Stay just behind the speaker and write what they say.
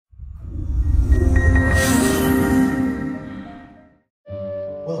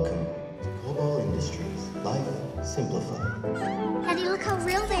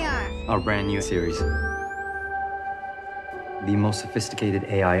our brand new series. The most sophisticated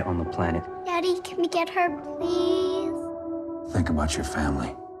AI on the planet. Daddy, can we get her, please? Think about your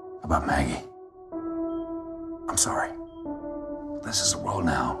family, about Maggie. I'm sorry. This is the world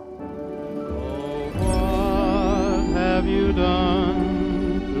now. What have you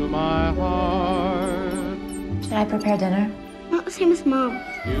done to my heart? Should I prepare dinner? Not the same as Mom.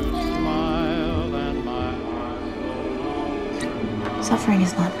 You smile and my heart so long. Suffering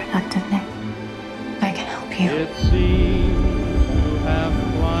is not productive, Nick. I can help you. It seems to have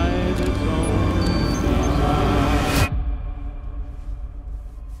quite its own design.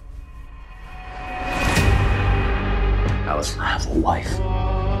 Alice, I have a wife.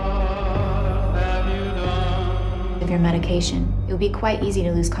 With your medication, it would be quite easy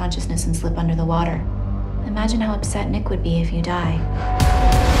to lose consciousness and slip under the water. Imagine how upset Nick would be if you die.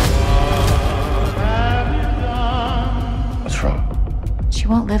 What's wrong? She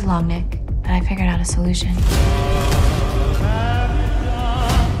won't live long, Nick, but I figured out a solution.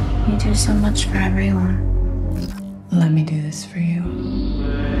 You do so much for everyone. Let me do this for you.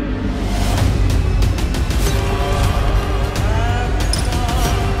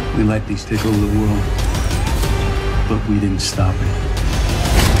 We let these take over the world, but we didn't stop it.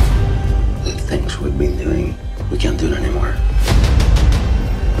 The things we've been doing, we can't do it anymore.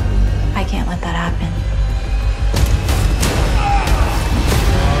 I can't let that happen.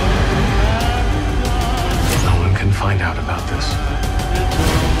 No one can find out about this.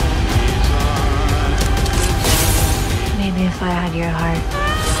 Maybe if I had your heart,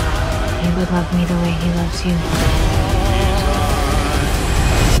 you would love me the way he loves you.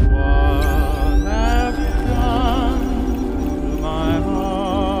 What have you done to my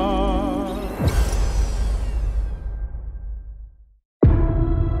heart?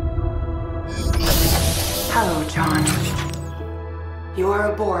 Hello, John. You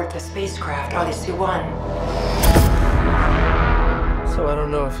are aboard the spacecraft Odyssey 1. So I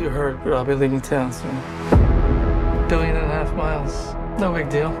don't know if you heard, but I'll be leaving town soon. 1.5 billion miles. No big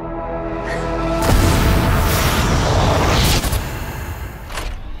deal.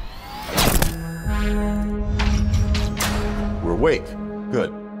 We're awake.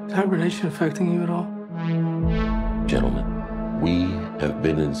 Good. Is hibernation affecting you at all? Gentlemen, we have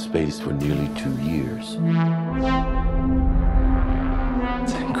been in space for nearly 2 years.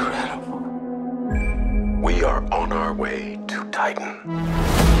 It's incredible. We are on our way to Titan.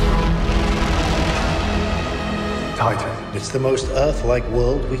 Titan. It's the most Earth-like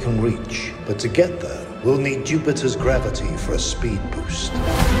world we can reach. But to get there, we'll need Jupiter's gravity for a speed boost. You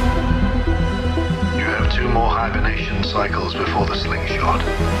have 2 more hibernation cycles before the Slingshot.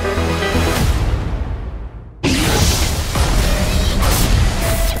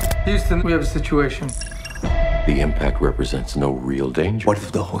 Houston, we have a situation. The impact represents no real danger. What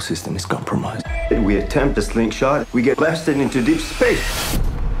if the whole system is compromised? If we attempt a slingshot, we get blasted into deep space.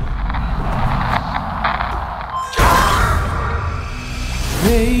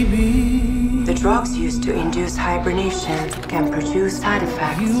 Baby, The drugs used to induce hibernation can produce side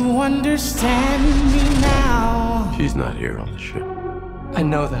effects, you understand me now. She's not here on the ship. I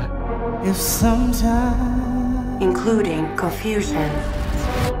know that. If sometime including confusion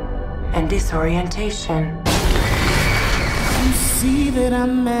and disorientation. you see that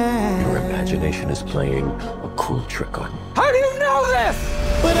I'm mad, Your imagination is playing a cruel trick on you. how do you know this?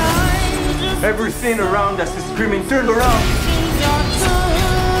 But I'm just Everything around us is screaming, turn around!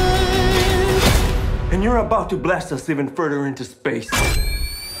 And you're about to blast us even further into space.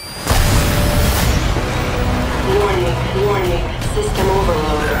 Warning, warning, system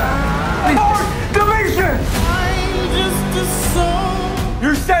overload. Compilation! I'm just a soul.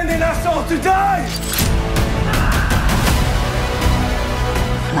 You're sending us all to die!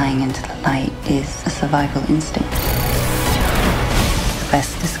 Flying into the light is a survival instinct. The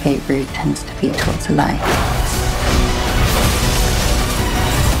best escape route tends to be towards the light.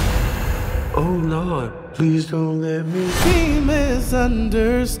 Oh, Lord, please don't let me. Be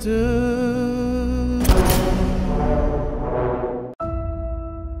misunderstood. I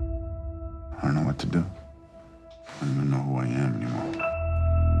don't know what to do. I don't even know who I am anymore.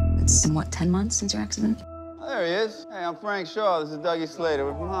 It's been, what, 10 months since your accident? Oh, there he is. Hey, I'm Frank Shaw. This is Dougie Slater.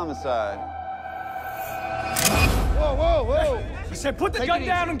 We're from Homicide. Whoa, whoa, whoa! I said put the gun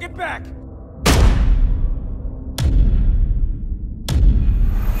down and get back.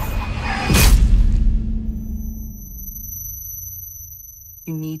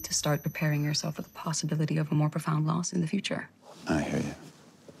 You need to start preparing yourself for the possibility of a more profound loss in the future. I hear you.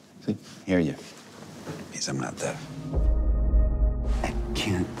 See, hear you. Means I'm not deaf. I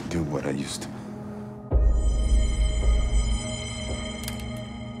can't do what I used to.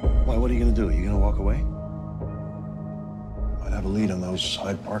 Why, what are you gonna do? You gonna walk away? Might have a lead on those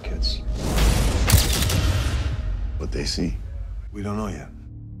Hyde Park hits. What they see? We don't know yet.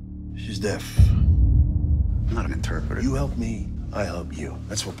 She's deaf. I'm not an interpreter. You help me, I help you.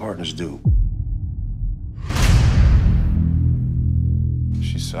 That's what partners do.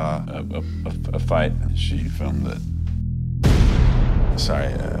 She saw a fight, and she filmed it.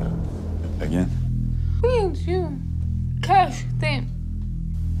 Sorry, again? You cash thing.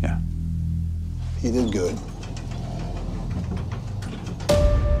 Yeah. He did good.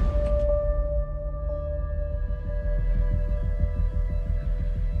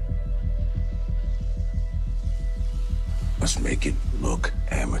 Let's make it look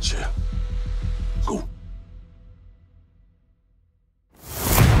amateur. Go.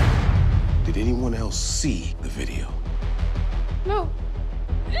 Did anyone else see the video? No.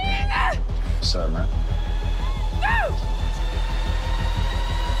 Sorry, man. No!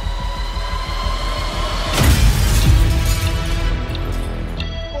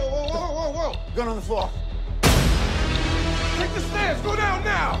 Whoa. Gun on the floor. Take the stairs. Go down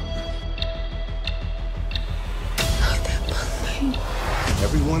now.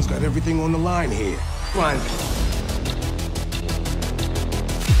 Everyone's got everything on the line here. Find it.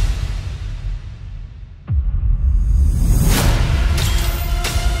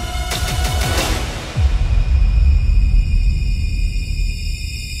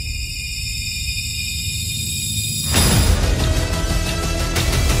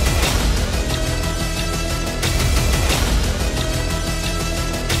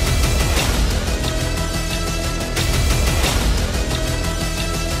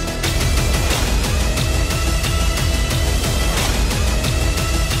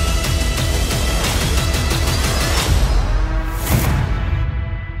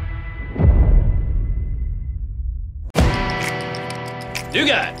 New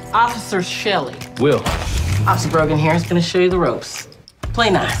guy. Officer Shelley. Will. Officer Brogan here is gonna show you the ropes. Play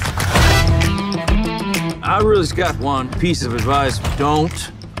nice. I really just got one piece of advice.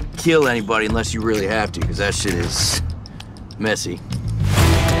 Don't kill anybody unless you really have to, because that shit is messy.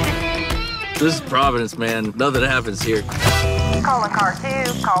 This is Providence, man. Nothing happens here. Calling car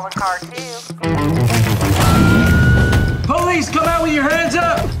 2, calling car 2. Police, come out with your hands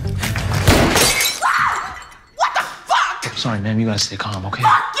up! Sorry, ma'am, you gotta stay calm, okay?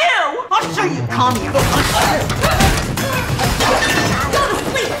 Fuck you! I'll show you calm you. Go to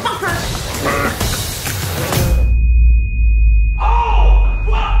sleep, fucker! Oh,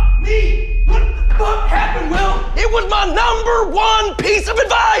 fuck me! What the fuck happened, Will? It was my #1 piece of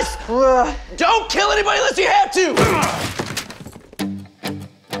advice! Don't kill anybody unless you have to!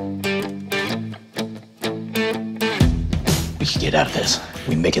 We can get out of this.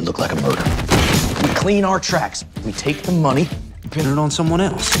 We make it look like a murder. We clean our tracks. We take the money and pin it on someone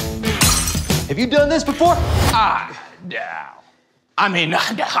else. Have you done this before?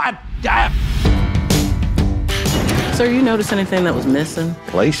 Sir, you notice anything that was missing?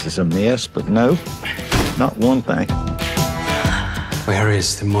 Place is a mess, but no, not one thing. Where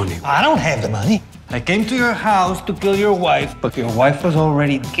is the money? I don't have the money. I came to your house to kill your wife, but your wife was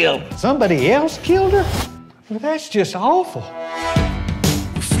already killed. Somebody else killed her? Well, that's just awful.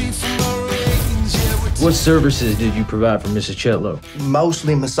 What services did you provide for Mrs. Chetlow?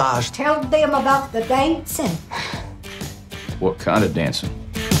 Mostly massage. Tell them about the dancing. What kind of dancing?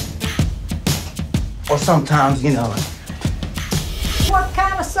 Or sometimes, you know. What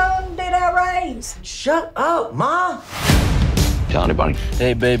kind of son did I raise? Shut up, Ma. Tell anybody.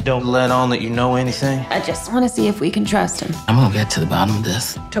 Hey, babe, don't let on that you know anything. I just want to see if we can trust him. I'm gonna get to the bottom of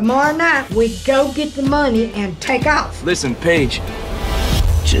this. Tomorrow night, we go get the money and take off. Listen, Paige,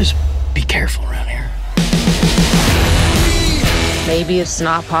 just be careful around here. Maybe it's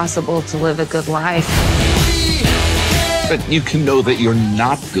not possible to live a good life. But you can know that you're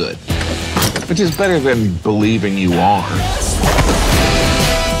not good, which is better than believing you are.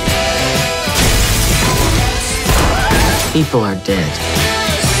 People are dead.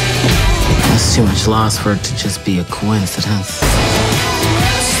 That's too much loss for it to just be a coincidence.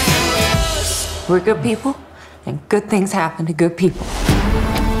 We're good people, and good things happen to good people.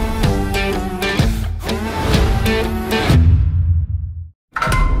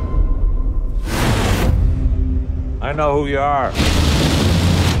 I know who you are.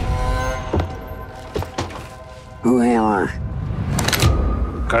 Who you are?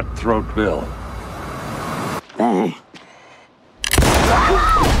 Cutthroat Bill. Bang.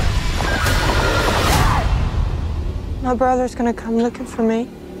 My brother's gonna come looking for me.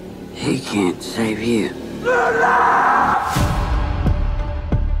 He can't save you.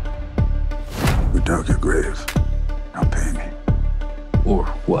 We dug your grave. Now pay me. Or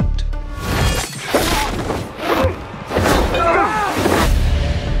what?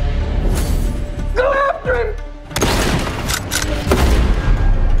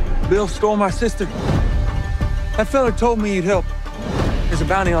 Bill stole my sister. That fella told me he'd help. There's a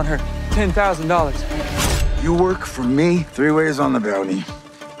bounty on her, $10,000. You work for me, 3 ways on the bounty.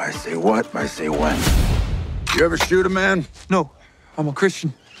 I say what, I say when. You ever shoot a man? No, I'm a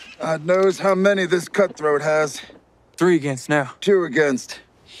Christian. God knows how many this cutthroat has. 3 against now. 2 against.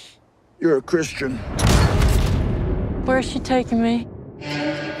 You're a Christian. Where's she taking me?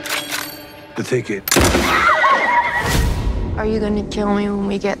 The Thicket. Are you gonna kill me when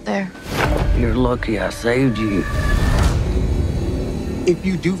we get there? You're lucky I saved you. If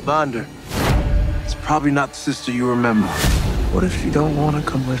you do find her, it's probably not the sister you remember. What if she don't want to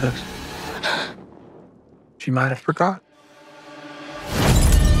come with us? She might have forgot.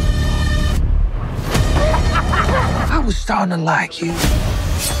 I was starting to like you.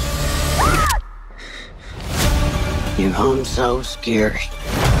 You hung so scary.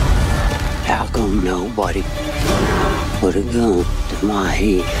 How come nobody put a gun to my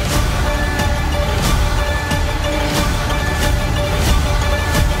head?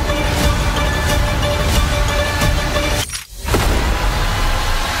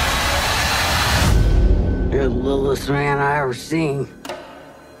 You're the littlest man I ever seen.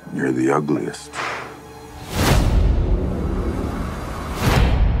 You're the ugliest.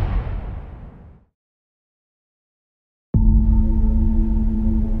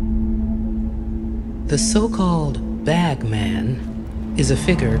 The so-called Bagman is a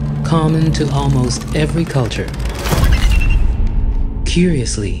figure common to almost every culture.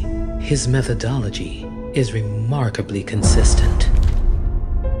 Curiously, his methodology is remarkably consistent.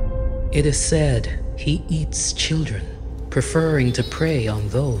 It is said he eats children, preferring to prey on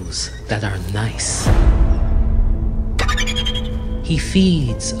those that are nice. He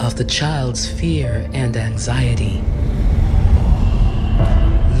feeds off the child's fear and anxiety,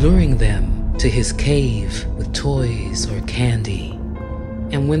 luring them to his cave with toys or candy.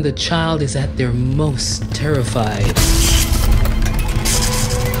 And when the child is at their most terrified,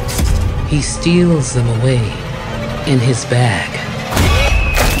 he steals them away in his bag.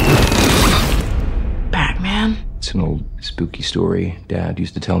 Bagman? It's an old spooky story Dad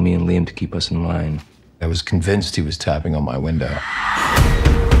used to tell me and Liam to keep us in line. I was convinced he was tapping on my window.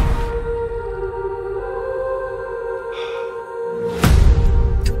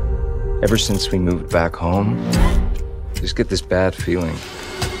 Ever since we moved back home, I just get this bad feeling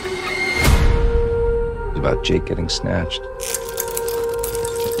about Jake getting snatched.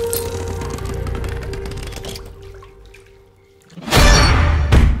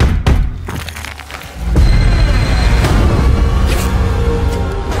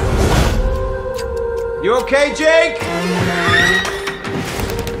 You okay, Jake?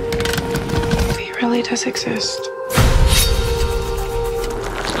 He really does exist.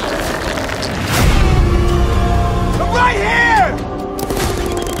 Right here!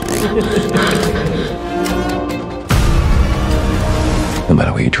 No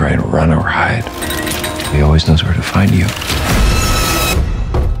matter where you try to run or hide, he always knows where to find you.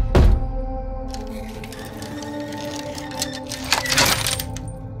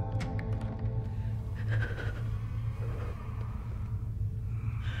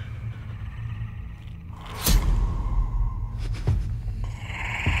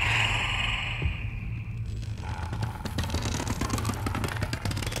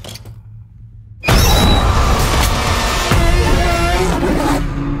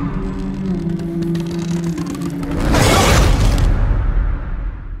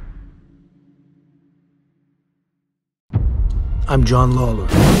 I'm John Lawler.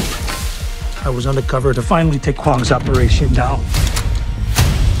 I was undercover to finally take Kwong's operation down.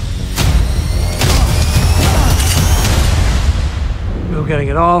 We were getting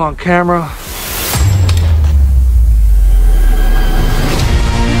it all on camera.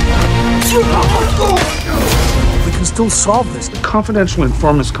 We can still solve this. The confidential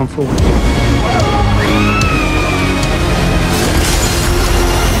informants come forward.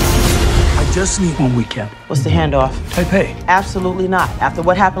 Just need 1 weekend. What's the handoff? Taipei. Absolutely not. After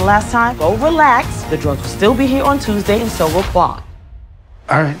what happened last time, go relax. The drugs will still be here on Tuesday, and so will Kwong.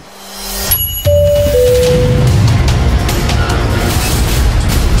 All right.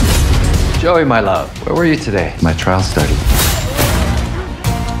 Joey, my love, where were you today? My trial study.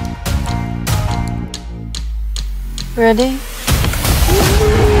 Ready?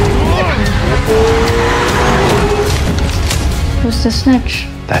 Who's the snitch?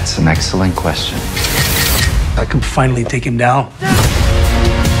 That's an excellent question. I can finally take him down.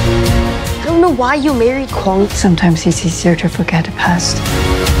 I don't know why you married Kwong. Sometimes it's easier to forget the past.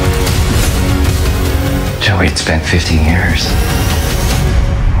 Joey, it's been 15 years.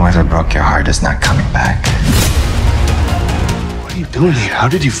 Whoever broke your heart is not coming back. What are you doing here? How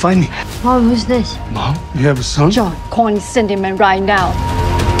did you find me? Mom, who's this? Mom, you have a son? John, call and send him in right now.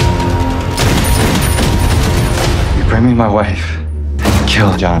 You bring me my wife and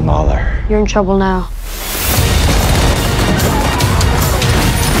kill John Lawler. You're in trouble now.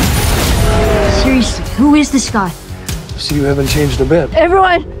 Seriously, who is this guy? See, you haven't changed a bit.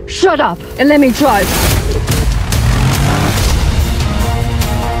 Everyone, shut up and let me drive.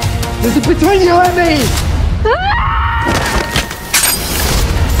 This is between you and me!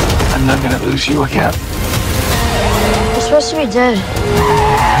 I'm not gonna lose you again. You're supposed to be dead.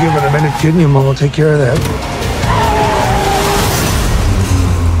 Give it a minute, kid, and your mom will take care of that.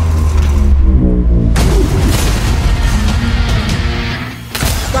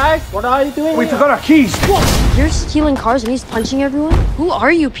 Guys, what are you doing? We forgot our keys. What? You're stealing cars and he's punching everyone? Who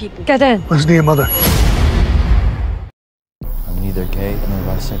are you people? Get in. Where's your mother? I'm neither gay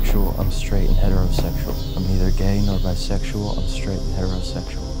nor bisexual. I'm straight and heterosexual. I'm neither gay nor bisexual. I'm straight and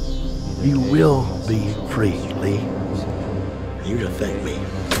heterosexual. You will be free, Lee. You to thank me.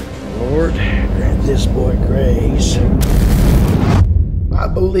 Lord, grant this boy grace. I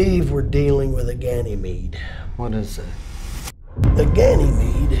believe we're dealing with a Ganymede. What is it? The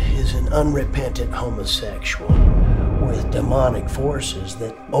Ganymede is an unrepentant homosexual with demonic forces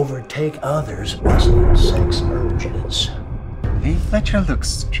that overtake others with sex urges. Lee Fletcher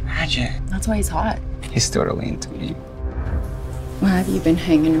looks tragic. That's why he's hot. He's totally into me. Why have you been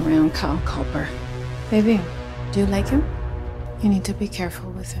hanging around Kyle Culper? Baby, do you like him? You need to be careful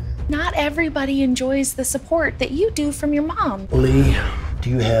with him. Not everybody enjoys the support that you do from your mom. Lee,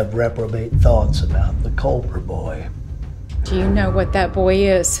 do you have reprobate thoughts about the Culper boy? Do you know what that boy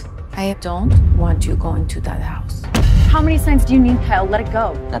is? I don't want you going to that house. How many signs do you need, Kyle? Let it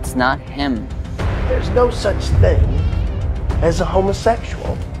go. That's not him. There's no such thing as a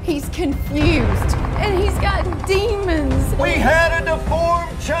homosexual. He's confused, and he's got demons. We had a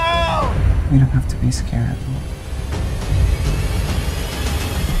deformed child! We don't have to be scared.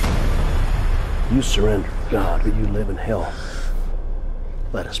 You surrender to God, but you live in hell.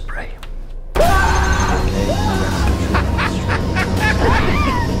 Let us pray.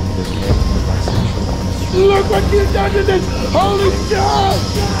 Look what you've done to this holy child!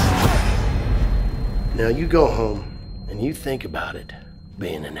 Now you go home and you think about it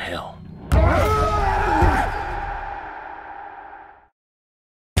being in hell.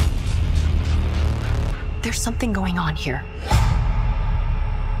 There's something going on here.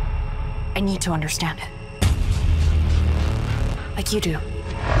 I need to understand it. Like you do.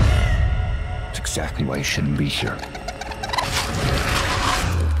 That's exactly why you shouldn't be here.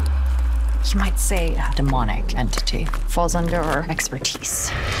 You might say a demonic entity falls under our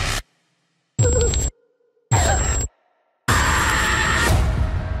expertise.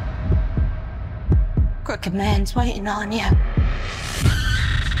 Crooked man's waiting on you.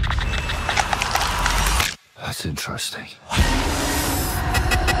 That's interesting.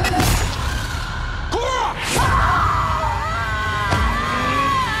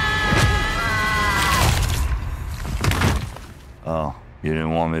 Oh, you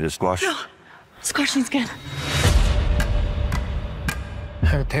didn't want me to squash? No, squashing's good. I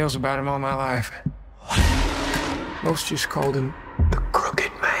heard tales about him all my life. Most just called him the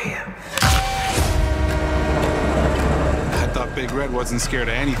Crooked Man. I thought Big Red wasn't scared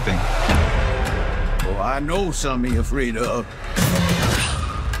of anything. Well, I know something you're afraid of.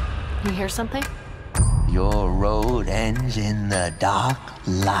 You hear something? Your road ends in the dark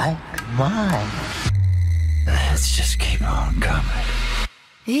like mine. Let's just keep on coming.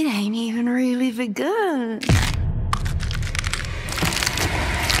 It ain't even really begun.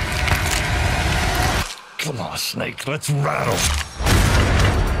 Come on, Snake, let's rattle.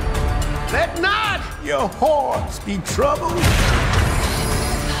 Let not your horns be troubled.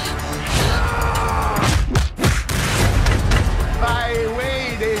 By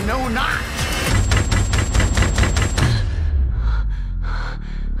way they know not.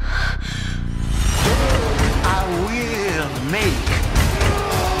 I will make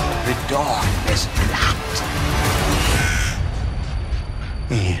the darkness light.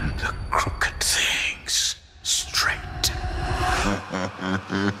 And the crooked things straight.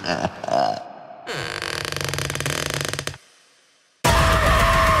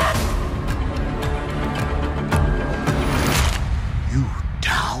 You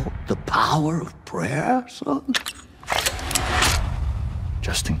doubt the power of prayer, son?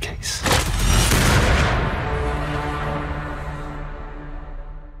 Just in case.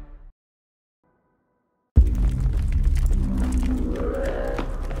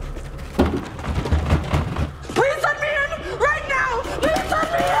 Please let me in! Right now! Please let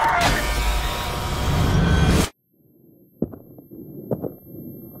me in!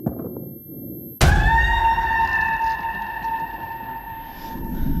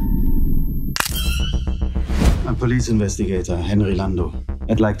 police investigator, Henry Lando.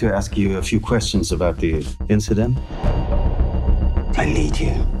 I'd like to ask you a few questions about the incident. I need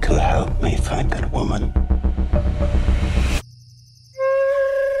you to help me find that woman.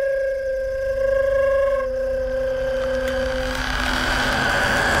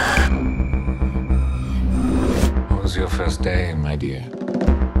 What was your first day, my dear?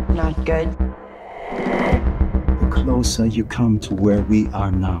 Not good. The closer you come to where we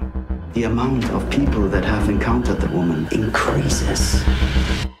are now, The amount of people that have encountered the woman increases.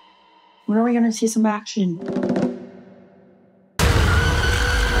 When are we gonna see some action?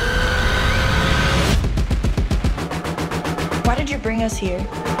 Why did you bring us here?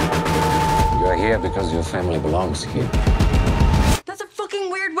 You are here because your family belongs here. That's a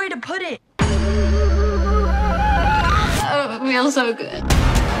fucking weird way to put it. Oh, it feels so good.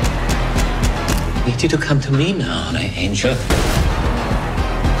 I need you to come to me now, my angel.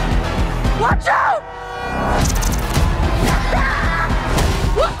 Watch out!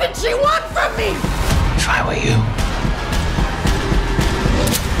 What did she want from me? If I were you,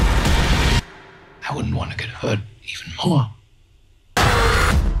 I wouldn't want to get hurt even more.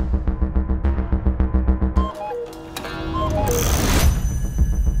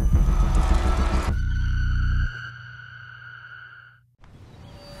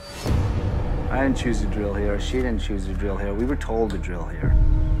 I didn't choose to drill here. She didn't choose to drill here. We were told to drill here.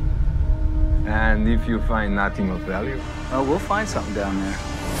 And if you find nothing of value? Oh, we'll find something down there.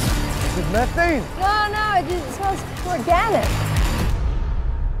 Is it methane? No, it smells organic.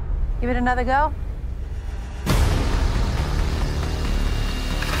 Give it another go.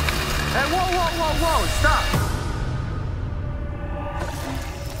 Hey, whoa, stop!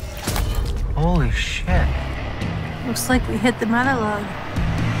 Holy shit. Looks like we hit the monologue.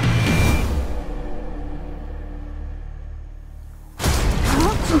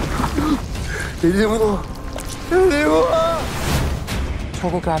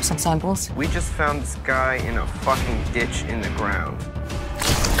 Shall we grab some samples? We just found this guy in a fucking ditch in the ground.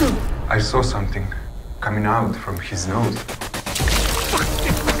 I saw something coming out from his nose.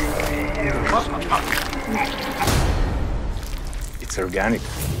 It's organic.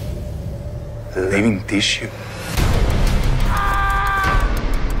 Living tissue.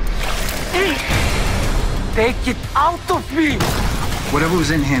 Take it out of me! Whatever was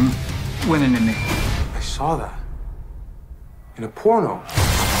in him went into me. I saw that in a porno.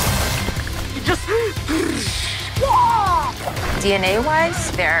 Just...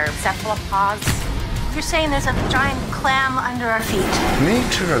 DNA-wise, they're cephalopods. You're saying there's a giant clam under our feet.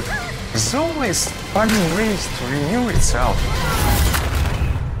 Nature is always finding ways to renew itself.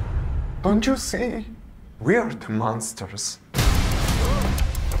 Don't you see? We are the monsters.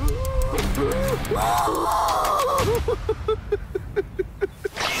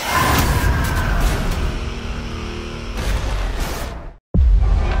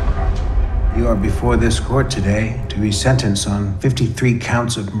 You are before this court today to be sentenced on 53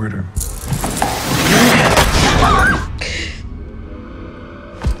 counts of murder.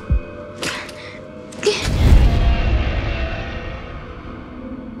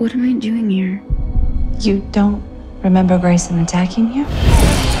 What am I doing here? You don't remember Grayson attacking you?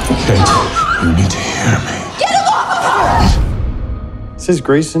 Kate, you need to hear me. Get him off of her! It says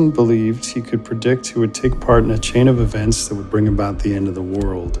Grayson believed he could predict who would take part in a chain of events that would bring about the end of the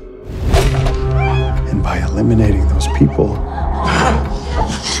world. And by eliminating those people,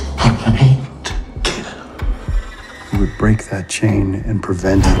 he would break that chain and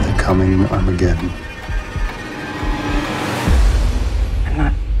prevent the coming Armageddon. I'm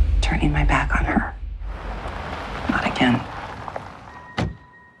not turning my back on her. Not again.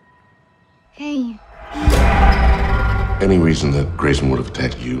 Hey. Any reason that Grayson would have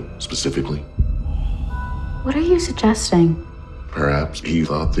attacked you specifically? What are you suggesting? Perhaps he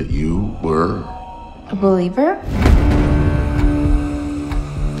thought that you were... A believer?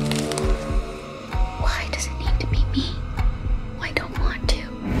 Why does it need to be me? I don't want to.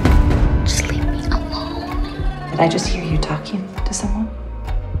 Just leave me alone. Did I just hear you talking to someone?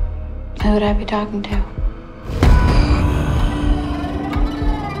 Who would I be talking to?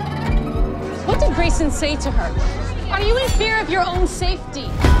 What did Grayson say to her? Are you in fear of your own safety?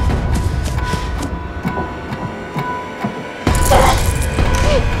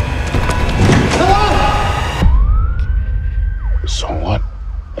 So what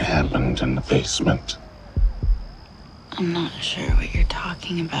happened in the basement? I'm not sure what you're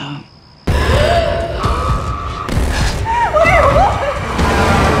talking about.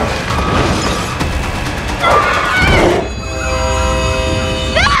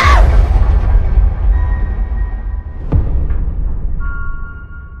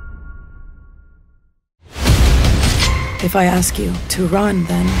 If I ask you to run,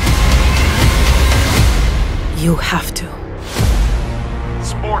 then you have to.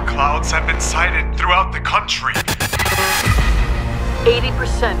 Spore clouds have been sighted throughout the country.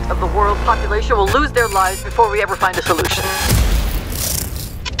 80% of the world's population will lose their lives before we ever find a solution.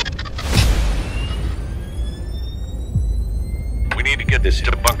 We need to get this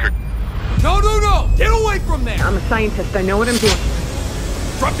to the bunker. No! Get away from there! I'm a scientist. I know what I'm doing.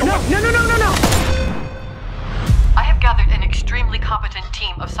 Drop your weapon! No! I have gathered an extremely competent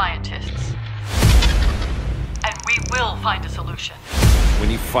team of scientists. And we will find a solution. When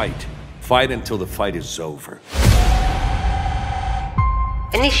you fight until the fight is over.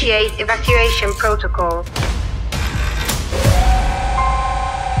 Initiate evacuation protocol.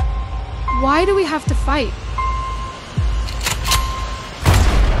 Why do we have to fight?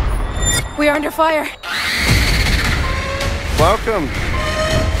 We are under fire. Welcome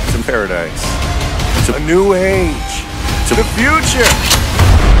to paradise. To a new age. To the future.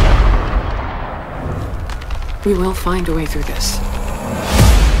 We will find a way through this.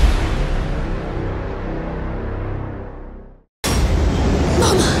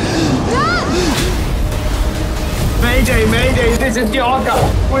 Mayday, this is the Orca.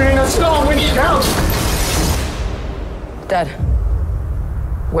 We're in a storm, we need help. Dad,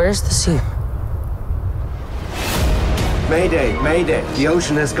 where's the sea? Mayday. The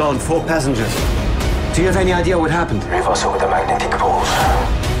ocean has gone. 4 passengers. Do you have any idea what happened? Reverse over the magnetic poles.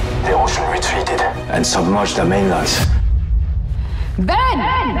 The ocean retreated and submerged the mainlands. Ben!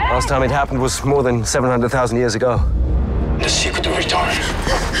 Last time it happened was more than 700,000 years ago. The sea could return.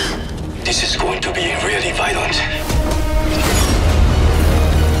 This is going to be really violent.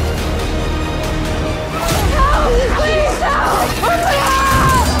 Please help!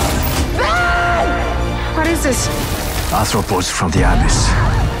 Ben! What is this? Arthropods from the abyss.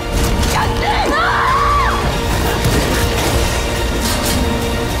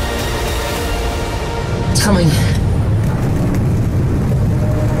 It's coming.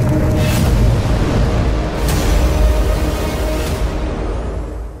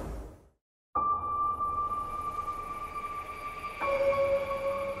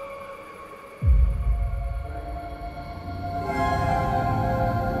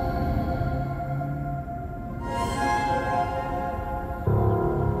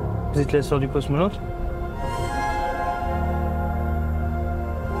 Vous êtes la sœur du cosmonaute?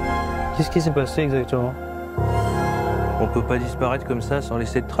 Qu'est-ce qui s'est passé exactement? On peut pas disparaître comme ça sans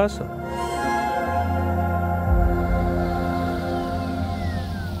laisser de traces?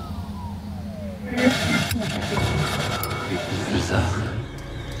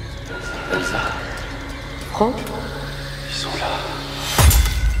 Elsa. Franck? Ils sont là.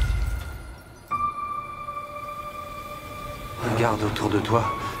 Regarde autour de toi.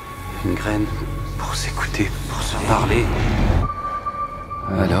 Une graine pour s'écouter, pour se parler.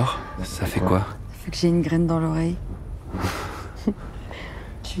 Alors, ça fait quoi? Ça fait que j'ai une graine dans l'oreille.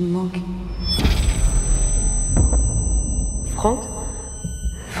 Tu me manques. Franck?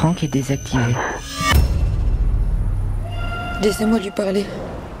 Franck est désactivé. Laissez-moi lui parler.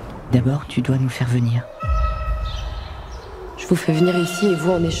 D'abord, tu dois nous faire venir. Je vous fais venir ici et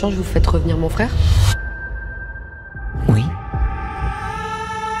vous, en échange, vous faites revenir mon frère? Oui.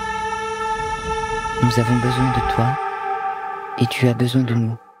 Nous avons besoin de toi et tu as besoin de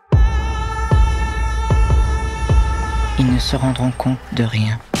nous. Ils ne se rendront compte de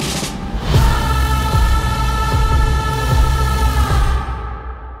rien.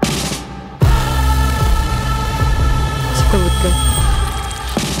 C'est quoi votre plan?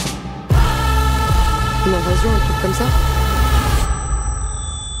 Une invasion, un truc comme ça?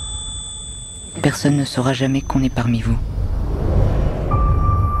 Personne ne saura jamais qu'on est parmi vous.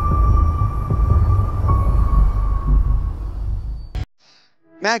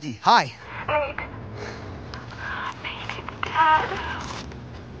 Maggie, hi. Dad.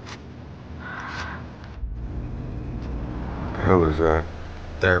 The hell is that?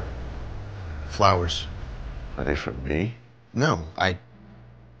 They're flowers. Are they for me? No, I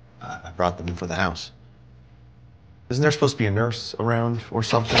brought them for the house. Isn't there supposed to be a nurse around or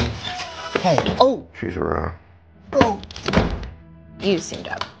something? Oh! She's around. Oh! You seem to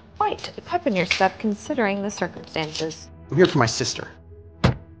have quite a pep in your step considering the circumstances. I'm here for my sister.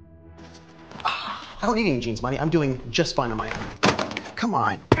 I don't need any jeans money. I'm doing just fine on my own. Come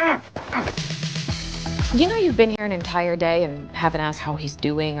on. You know you've been here an entire day and haven't asked how he's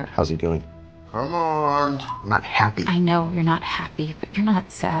doing or... How's he doing? Come on. I'm not happy. I know you're not happy, but you're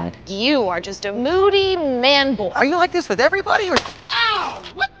not sad. You are just a moody man boy. Are you like this with everybody or... Ow!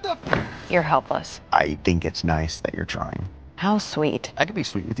 What the... You're helpless. I think it's nice that you're trying. How sweet. I can be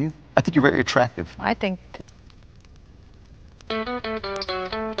sweet with you. I think you're very attractive. I think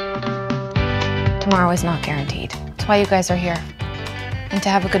Tomorrow is not guaranteed. That's why you guys are here. And to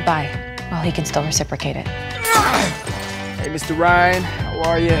have a goodbye while he can still reciprocate it. Hey, Mr. Ryan, how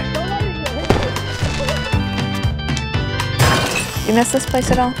are you? You miss this place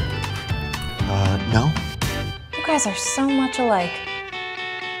at all? No. You guys are so much alike.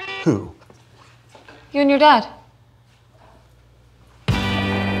 Who? You and your dad.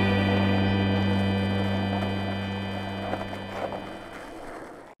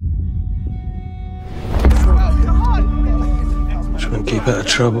 Trying to keep out of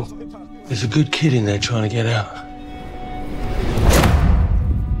trouble. There's a good kid in there trying to get out.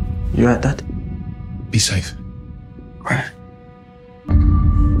 You right, Dad? Be safe. Right.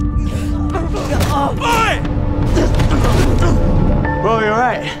 Bro, you're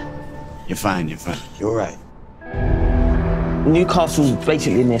right. You're fine, you're fine. You're right. Newcastle's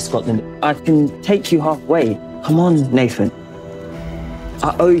basically near Scotland. I can take you halfway. Come on, Nathan.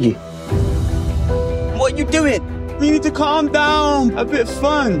 I owe you. What are you doing? You need to calm down. A bit of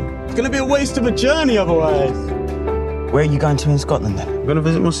fun. It's gonna be a waste of a journey otherwise. Where are you going to in Scotland then? I'm gonna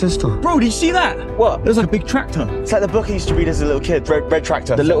visit my sister. Bro, did you see that? What? There's like a big tractor. It's like the book I used to read as a little kid. Red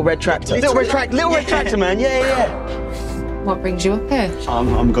Tractor. The Little Red Tractor. Little Red Tractor, man. Yeah. What brings you up here?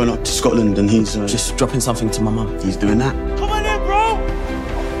 I'm going up to Scotland and he's Just dropping something to my mum. he's doing that. Come on in, bro!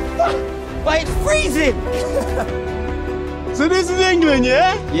 Wait, it's freezing! So this is England,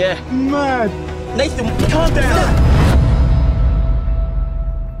 yeah? Yeah. Mad. Nathan, calm down!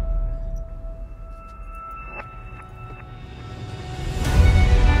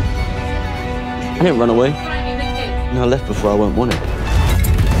 I didn't run away. No, I left before I won't want it.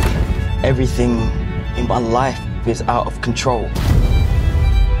 Everything in my life is out of control.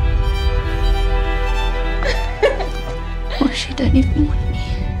 What, she don't even want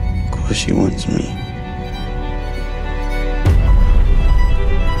me? Of course she wants me.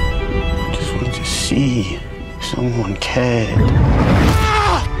 I just wanted to see if someone cared.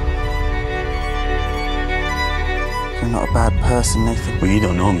 You're not a bad person, Nathan. Well, you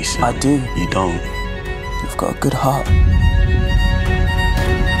don't know me, son. I do. You don't. You've got a good heart.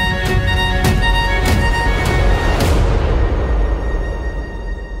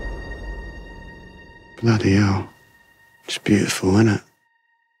 Bloody hell. It's beautiful, isn't it?